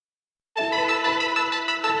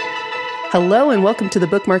Hello and welcome to the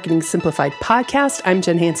Book Marketing Simplified podcast. I'm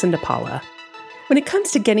Jen Hansen DePaula. When it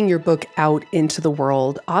comes to getting your book out into the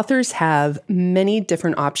world, authors have many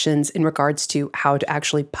different options in regards to how to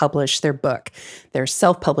actually publish their book. There's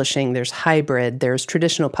self-publishing, there's hybrid, there's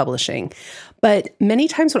traditional publishing. But many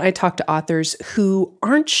times when I talk to authors who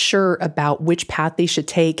aren't sure about which path they should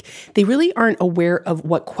take, they really aren't aware of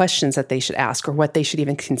what questions that they should ask or what they should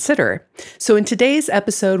even consider. So in today's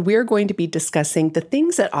episode, we are going to be discussing the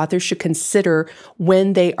things that authors should consider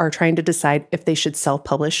when they are trying to decide if they should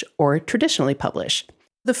self-publish or traditionally publish.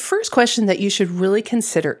 The first question that you should really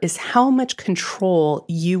consider is how much control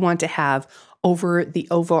you want to have over the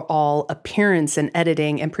overall appearance and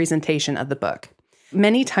editing and presentation of the book.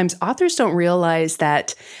 Many times, authors don't realize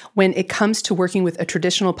that when it comes to working with a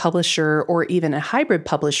traditional publisher or even a hybrid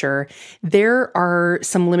publisher, there are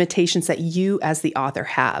some limitations that you as the author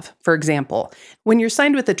have. For example, when you're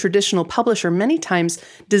signed with a traditional publisher, many times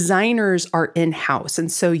designers are in-house, and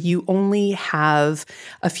so you only have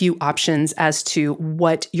a few options as to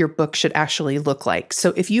what your book should actually look like.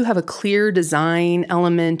 So if you have a clear design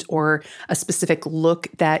element or a specific look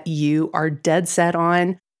that you are dead set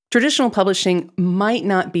on, traditional publishing might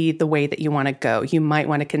not be the way that you want to go. You might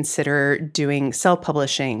want to consider doing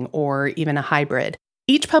self-publishing or even a hybrid.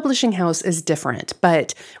 Each publishing house is different,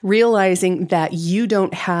 but realizing that you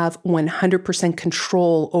don't have 100%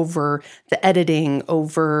 control over the editing,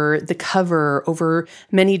 over the cover, over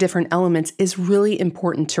many different elements is really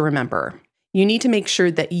important to remember. You need to make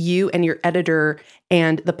sure that you and your editor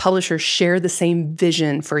and the publisher share the same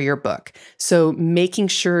vision for your book. So making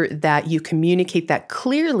sure that you communicate that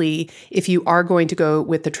clearly if you are going to go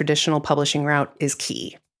with the traditional publishing route is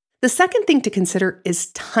key. The second thing to consider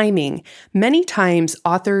is timing. Many times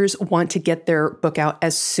authors want to get their book out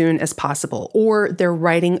as soon as possible, or they're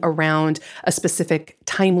writing around a specific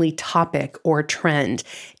timely topic or trend.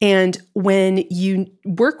 And when you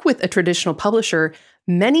work with a traditional publisher,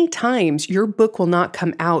 many times your book will not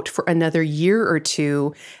come out for another year or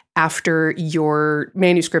two after your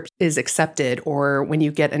manuscript is accepted or when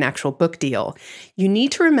you get an actual book deal. You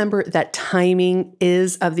need to remember that timing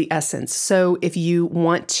is of the essence. So if you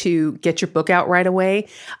want to get your book out right away,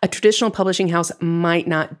 a traditional publishing house might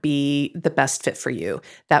not be the best fit for you.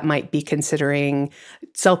 That might be considering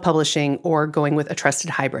self-publishing or going with a trusted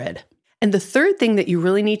hybrid. And the third thing that you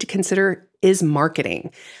really need to consider is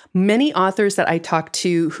marketing. Many authors that I talk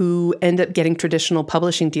to who end up getting traditional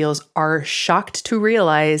publishing deals are shocked to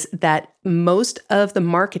realize that most of the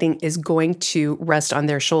marketing is going to rest on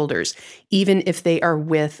their shoulders, even if they are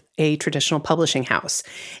with a traditional publishing house.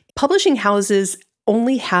 Publishing houses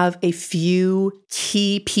only have a few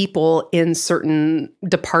key people in certain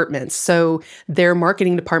departments. So their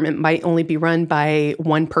marketing department might only be run by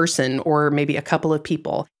one person or maybe a couple of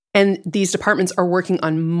people. And these departments are working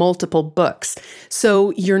on multiple books.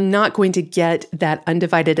 So you're not going to get that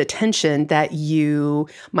undivided attention that you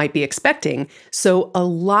might be expecting. So a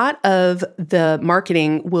lot of the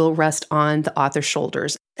marketing will rest on the author's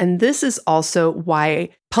shoulders. And this is also why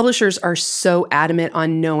publishers are so adamant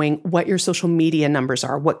on knowing what your social media numbers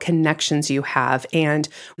are, what connections you have, and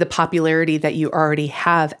the popularity that you already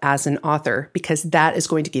have as an author, because that is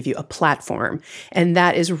going to give you a platform. And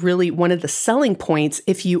that is really one of the selling points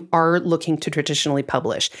if you are looking to traditionally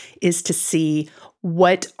publish, is to see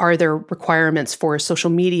what are their requirements for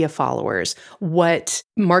social media followers? What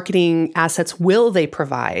marketing assets will they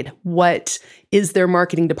provide? What is their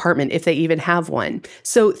marketing department, if they even have one?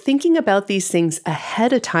 So thinking about these things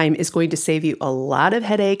ahead of time is going to save you a lot of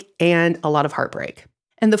headache and a lot of heartbreak.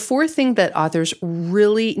 And the fourth thing that authors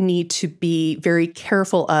really need to be very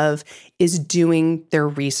careful of is doing their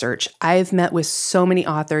research. I've met with so many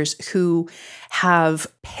authors who have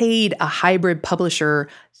paid a hybrid publisher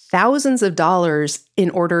thousands of dollars in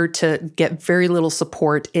order to get very little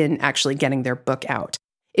support in actually getting their book out.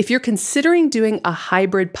 If you're considering doing a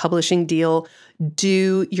hybrid publishing deal,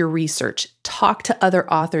 do your research. Talk to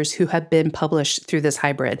other authors who have been published through this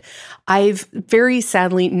hybrid. I've very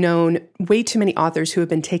sadly known way too many authors who have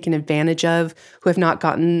been taken advantage of, who have not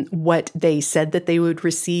gotten what they said that they would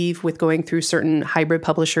receive with going through certain hybrid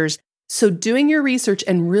publishers. So doing your research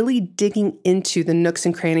and really digging into the nooks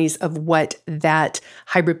and crannies of what that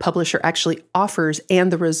hybrid publisher actually offers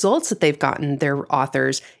and the results that they've gotten their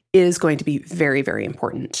authors is going to be very, very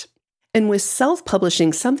important. And with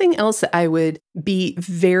self-publishing, something else that I would be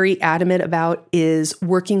very adamant about is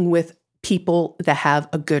working with people that have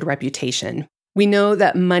a good reputation. We know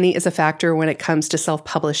that money is a factor when it comes to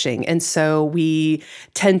self-publishing, and so we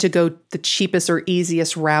tend to go the cheapest or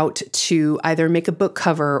easiest route to either make a book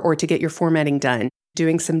cover or to get your formatting done.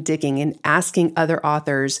 doing some digging and asking other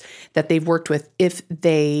authors that they've worked with if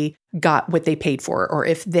they got what they paid for or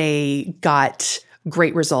if they got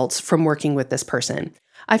great results from working with this person.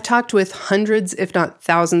 I've talked with hundreds, if not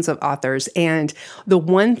thousands of authors, and the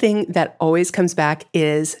one thing that always comes back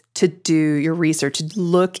is to do your research,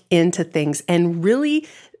 look into things, and really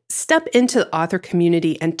step into the author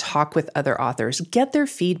community and talk with other authors, get their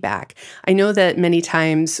feedback. I know that many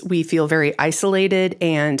times we feel very isolated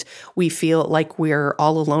and we feel like we're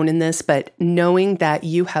all alone in this, but knowing that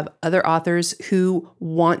you have other authors who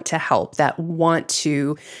want to help, that want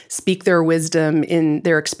to speak their wisdom in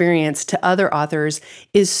their experience to other authors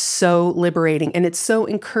is so liberating and it's so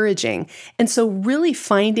encouraging. And so really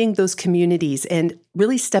finding those communities and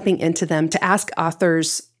really stepping into them to ask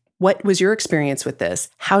authors, what was your experience with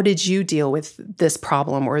this? How did you deal with this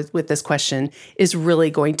problem or with this question is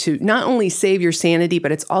really going to not only save your sanity,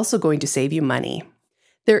 but it's also going to save you money.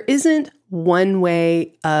 There isn't one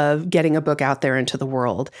way of getting a book out there into the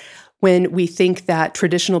world. When we think that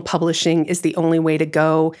traditional publishing is the only way to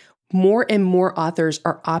go, more and more authors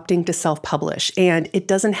are opting to self-publish, and it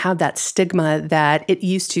doesn't have that stigma that it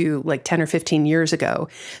used to like 10 or 15 years ago.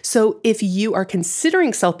 So if you are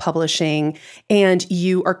considering self-publishing and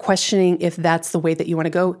you are questioning if that's the way that you want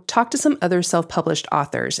to go, talk to some other self-published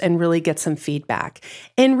authors and really get some feedback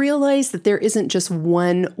and realize that there isn't just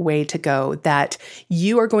one way to go, that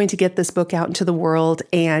you are going to get this book out into the world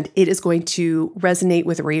and it is going to resonate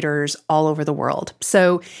with readers all over the world.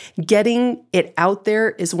 So getting it out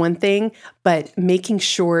there is one thing, but making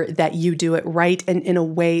sure that you do it right and in a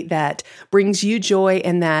way that brings you joy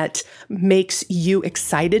and that makes you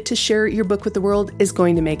excited to share your book with the world is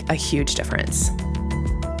going to make a huge difference.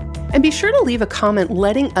 And be sure to leave a comment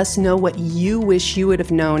letting us know what you wish you would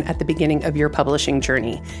have known at the beginning of your publishing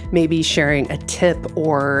journey. Maybe sharing a tip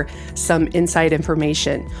or some inside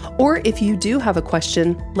information. Or if you do have a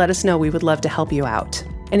question, let us know. We would love to help you out.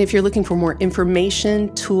 And if you're looking for more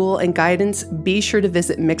information, tool, and guidance, be sure to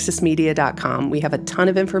visit mixusmedia.com. We have a ton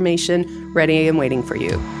of information ready and waiting for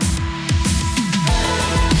you.